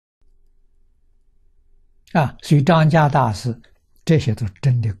所以张家大师这些都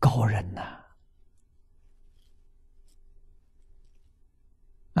真的高人呐！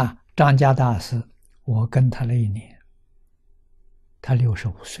张家大师，我跟他了1年，他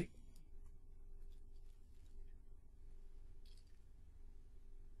65岁。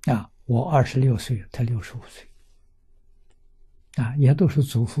我26岁，他65岁。也都是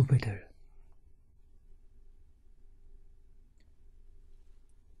祖父辈的人。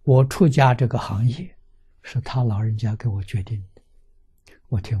我出家这个行业是他老人家给我决定的，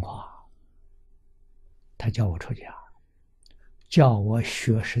我听话，他叫我出家，叫我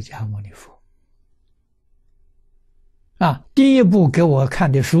学释迦牟尼佛。第一部给我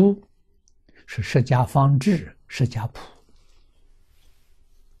看的书是释迦方志、释迦谱，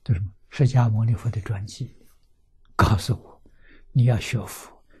这是什么？释迦牟尼佛的传记，告诉我你要学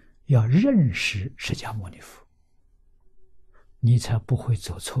佛，要认识释迦牟尼佛，你才不会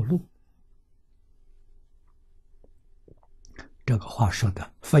走错路。这个话说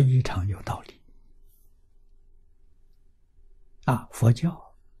的非常有道理。佛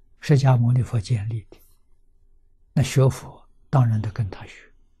教释迦牟尼佛建立的，那学佛当然得跟他学。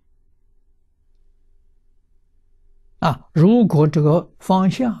如果这个方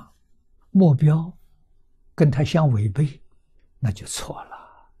向目标跟他相违背，那就错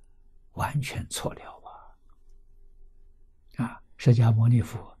了，完全错了释迦牟尼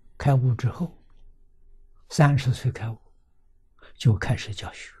佛开悟之后，30岁开悟，就开始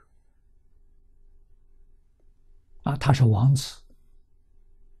教学。他是王子，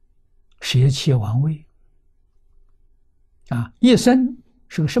舍弃王位，一生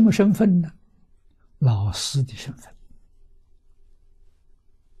是个什么身份呢？老师的身份。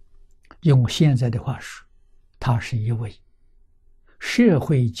用现在的话说，他是一位社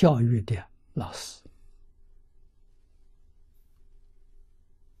会教育的老师。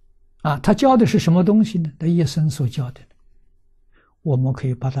他教的是什么东西呢？他一生所教的，我们可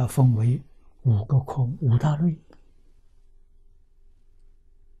以把它分为5个科目，5大类。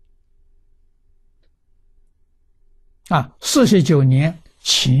49年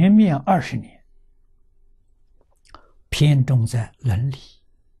前面20年偏重在伦理、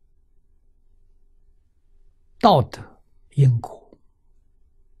道德、因果，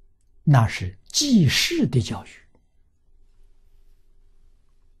那是济世的教育。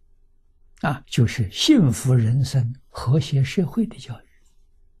就是幸福人生、和谐社会的教育。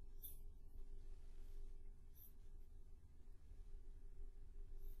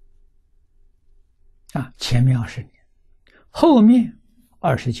前面20年，后面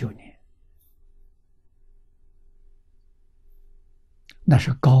29年，那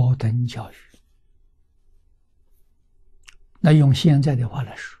是高等教育。那用现在的话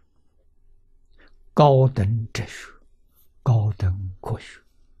来说，高等哲学、高等科学。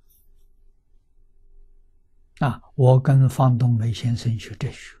我跟方东梅先生学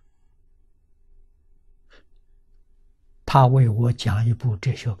哲学，他为我讲一部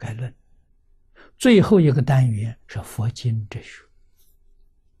哲学概论，最后一个单元是佛经哲学。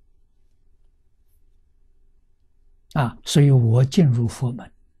所以我进入佛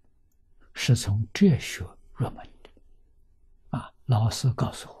门是从哲学入门的。老师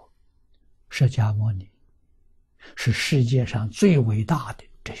告诉我，释迦牟尼是世界上最伟大的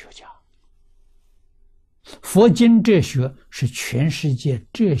哲学家。佛经哲学是全世界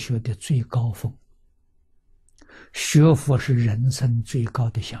哲学的最高峰，学佛是人生最高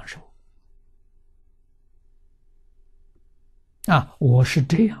的享受。我是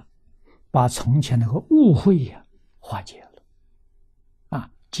这样把从前那个误会化解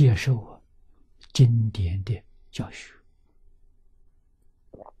了，接受经典的教学。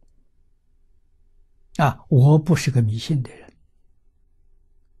我不是个迷信的人，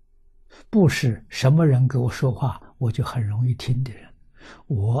不是什么人给我说话我就很容易听的人，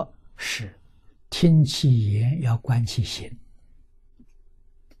我是听其言要观其行。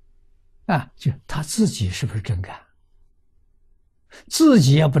就他自己是不是真干，自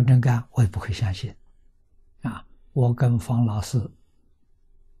己要不真干我也不会相信。我跟方老师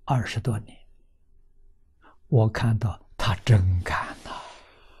20多年，我看到他真干了，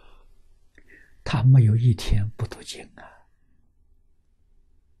他没有一天不读经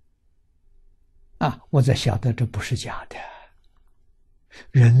我才晓得这不是假的。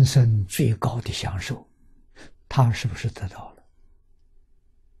人生最高的享受，他是不是得到了？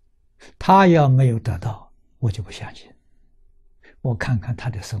他要没有得到，我就不相信。我看看他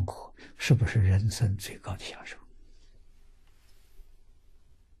的生活是不是人生最高的享受。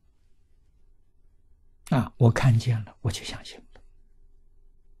我看见了，我就相信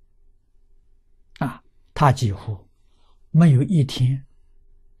了。他几乎没有一天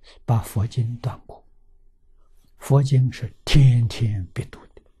把佛经断过。佛经是天天必读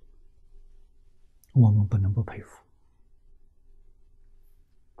的，我们不能不佩服。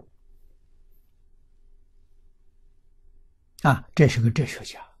这是个哲学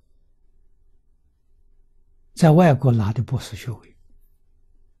家，在外国拿的博士学位。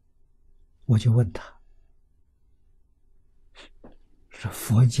我就问他，说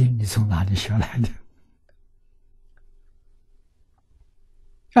佛经你从哪里学来的？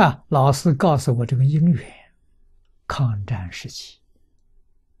老师告诉我这个因缘。抗战时期，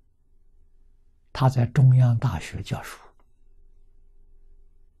他在中央大学教书。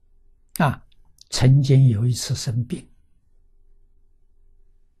曾经有一次生病，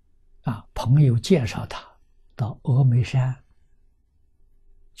朋友介绍他到峨眉山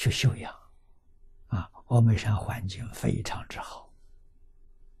去休养。峨眉山环境非常之好，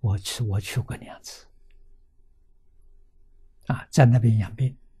我去过2次。在那边养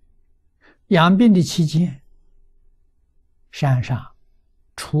病，养病的期间，山上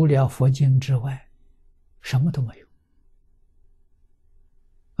除了佛经之外，什么都没有。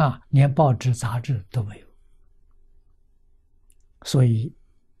连报纸杂志都没有。所以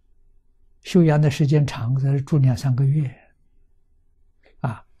休养的时间长，在这住2-3个月，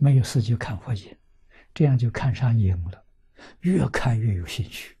没有事就看佛经，这样就看上瘾了，越看越有兴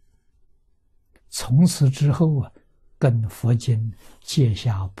趣。从此之后跟佛经结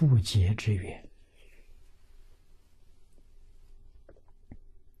下不解之缘。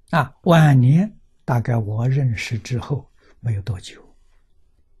晚年大概我认识之后没有多久，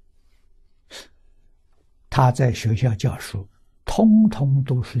他在学校教书，通通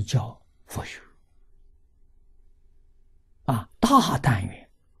都是教佛学。大单元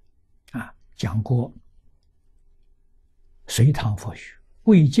讲过隋唐佛学、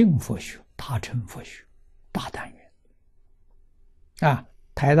魏晋佛学、大乘佛学，大单元。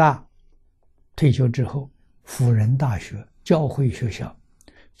台大退休之后，辅仁大学教会学校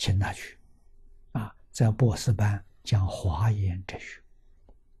请他去，在博士班讲华严哲学。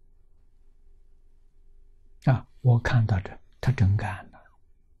我看到这，他真干了，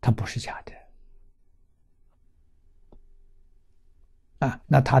他不是假的。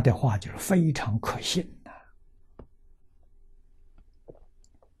那他的话就是非常可信的。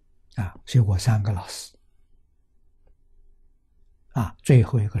所以我3个老师，最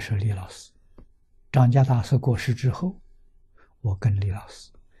后一个是李老师。张家大师过世之后，我跟李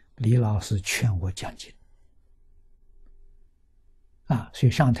老师劝我讲经。所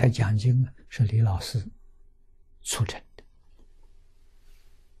以上台讲经是李老师促成的。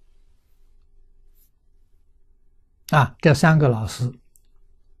这3个老师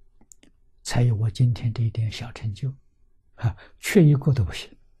才有我今天的一点小成就。缺一个都不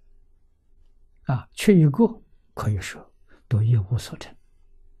行。缺一个可以说都一无所成。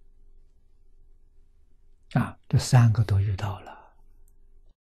这3个都遇到了。